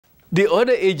The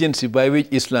other agency by which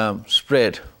Islam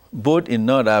spread, both in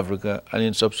North Africa and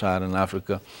in Sub-Saharan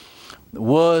Africa,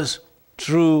 was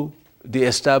through the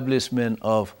establishment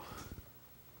of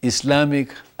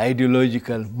Islamic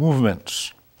ideological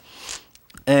movements.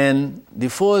 And the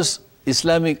first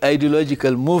Islamic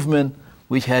ideological movement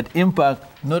which had impact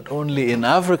not only in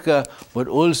Africa but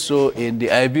also in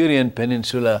the Iberian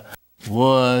Peninsula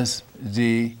was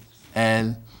the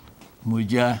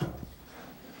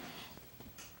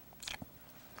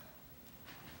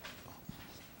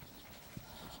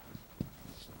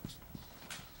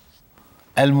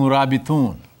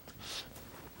Al-Murabitun.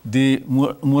 The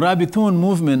Murabitun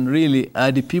movement really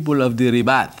are the people of the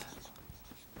Ribat.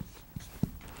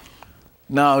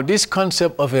 Now, this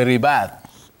concept of a Ribat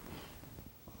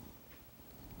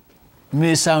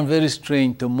may sound very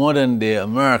strange to modern day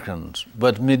Americans,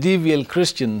 but medieval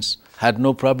Christians had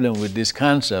no problem with this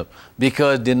concept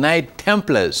because the Knight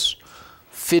Templars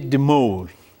fit the mold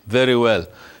very well.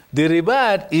 The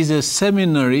Ribat is a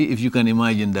seminary, if you can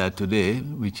imagine that today,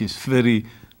 which is very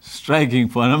striking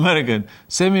for an American,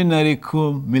 seminary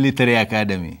cum military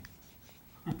academy.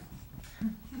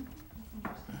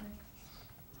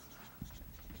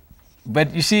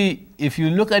 But you see, if you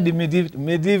look at the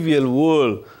medieval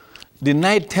world, the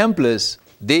Knight Templars,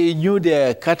 they knew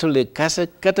their Catholic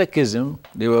catechism,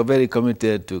 they were very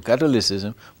committed to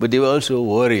Catholicism, but they were also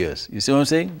warriors. You see what I'm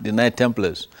saying? The Knight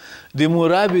Templars. The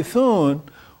Murabitun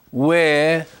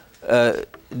were,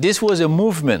 this was a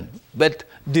movement, but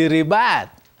the Ribat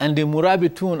and the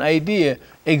Murabitun idea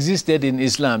existed in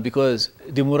Islam because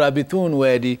the Murabitun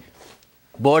were the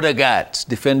border guards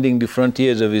defending the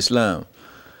frontiers of Islam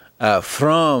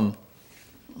from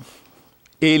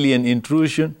alien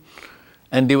intrusion,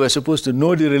 and they were supposed to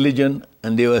know the religion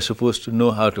and they were supposed to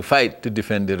know how to fight to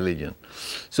defend the religion.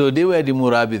 So they were the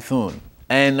Murabitun.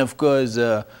 And of course,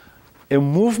 a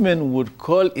movement would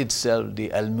call itself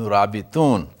the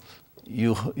Al-Murabitun.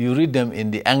 You read them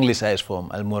in the anglicized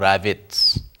form,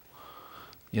 Al-Muravids.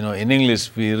 You know, in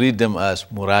English, we read them as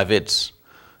Muravids,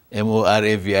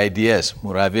 M-O-R-A-V-I-D-S,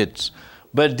 Muravids.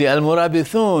 But the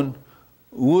Al-Murabitun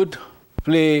would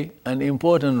play an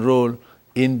important role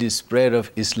in the spread of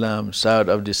Islam south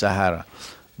of the Sahara.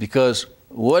 Because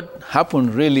what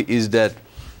happened really is that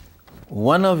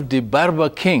one of the Berber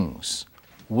kings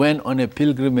went on a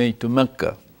pilgrimage to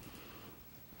Mecca.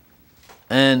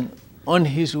 And on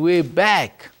his way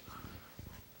back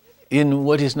in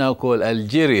what is now called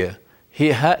Algeria,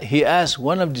 he asked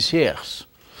one of the sheikhs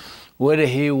whether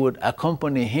he would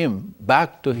accompany him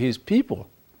back to his people,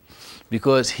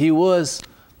 because he was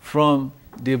from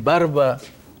the Berber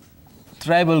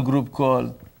tribal group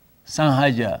called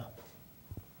Sanhaja.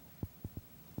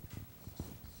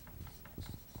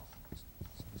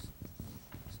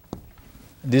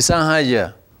 The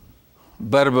Sanhaja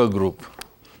Berber group.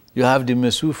 You have the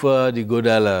Mesufa, the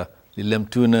Godala, the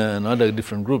Lemtuna, and other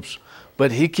different groups.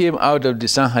 But he came out of the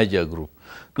Sanhaja group.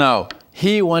 Now,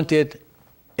 he wanted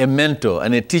a mentor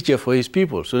and a teacher for his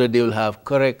people so that they will have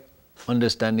correct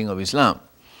understanding of Islam.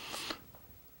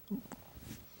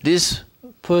 This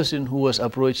person who was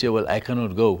approached said, well, I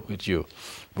cannot go with you,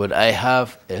 but I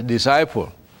have a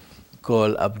disciple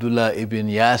called Abdullah ibn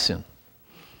Yasin.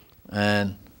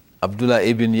 And Abdullah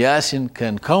ibn Yasin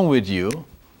can come with you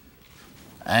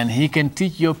and he can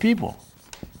teach your people.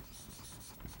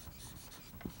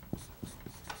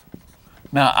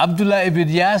 Now, Abdullah ibn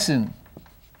Yasin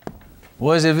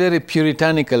was a very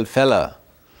puritanical fella.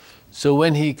 So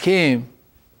when he came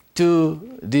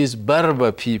to these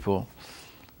Berber people,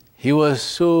 he was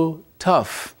so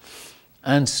tough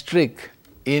and strict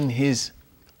in his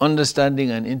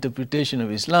understanding and interpretation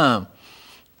of Islam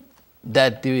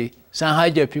that the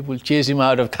Sanhaja people chased him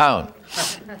out of town.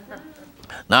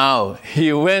 Now,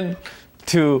 he went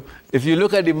to, if you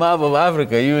look at the map of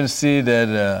Africa, you will see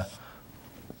that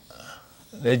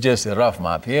there's just a rough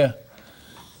map here.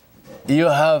 You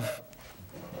have,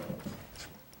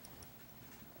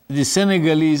 the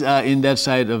Senegalese are in that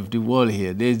side of the wall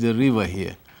here. There's the river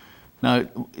here. Now,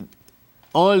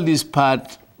 all this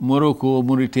part, Morocco,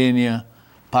 Mauritania,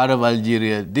 part of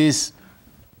Algeria, this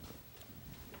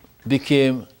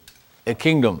became a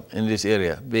kingdom in this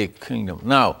area, big kingdom.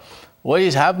 Now, what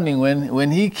is happening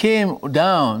when he came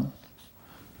down,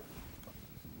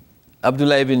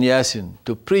 Abdullah ibn Yasin,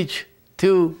 to preach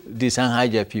to the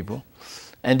Sanhaja people,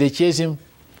 and they chased him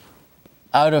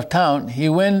out of town, he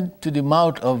went to the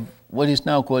mouth of what is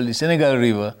now called the Senegal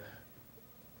River,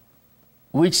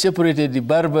 which separated the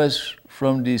Berbers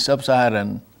from the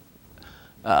sub-Saharan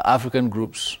African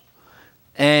groups.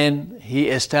 And he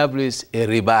established a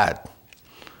ribat.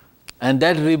 And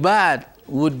that ribat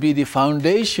would be the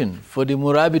foundation for the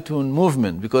Murabitun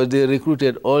movement, because they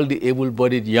recruited all the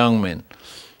able-bodied young men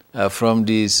from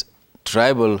these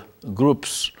tribal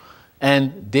groups,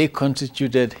 and they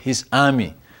constituted his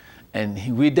army.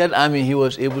 And with that army, he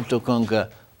was able to conquer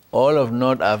all of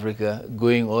North Africa,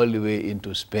 going all the way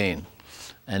into Spain,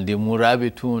 and the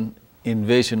Murabitun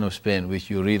invasion of Spain, which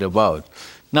you read about.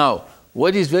 Now,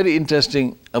 what is very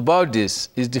interesting about this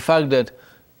is the fact that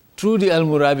through the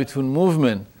Al-Murabitun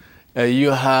movement,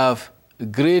 you have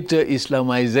greater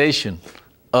Islamization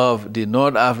of the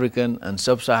North African and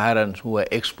Sub-Saharans who were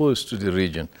exposed to the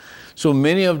region. So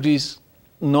many of these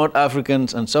North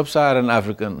Africans and Sub-Saharan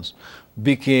Africans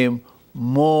became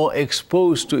more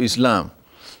exposed to Islam.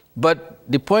 But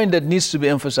the point that needs to be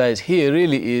emphasized here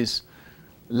really is,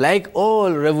 like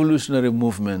all revolutionary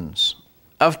movements,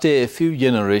 after a few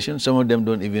generations, some of them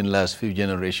don't even last few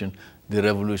generations, the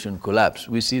revolution collapsed.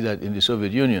 We see that in the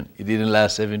Soviet Union. It didn't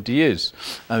last 70 years.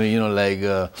 I mean, you know, like,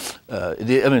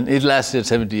 it lasted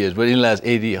 70 years, but it didn't last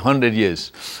 80, 100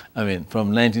 years. I mean,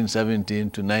 from 1917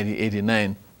 to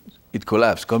 1989, it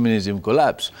collapsed. Communism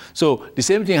collapsed. So the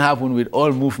same thing happened with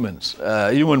all movements,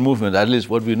 human movements, at least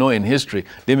what we know in history.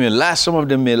 They may last, some of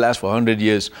them may last for 100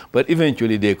 years, but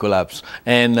eventually they collapse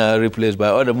and replaced by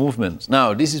other movements.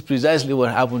 Now, this is precisely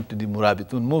what happened to the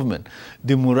Murabitun movement.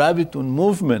 The Murabitun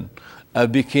movement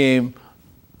became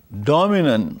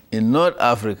dominant in North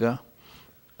Africa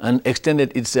and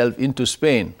extended itself into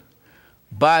Spain.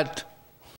 But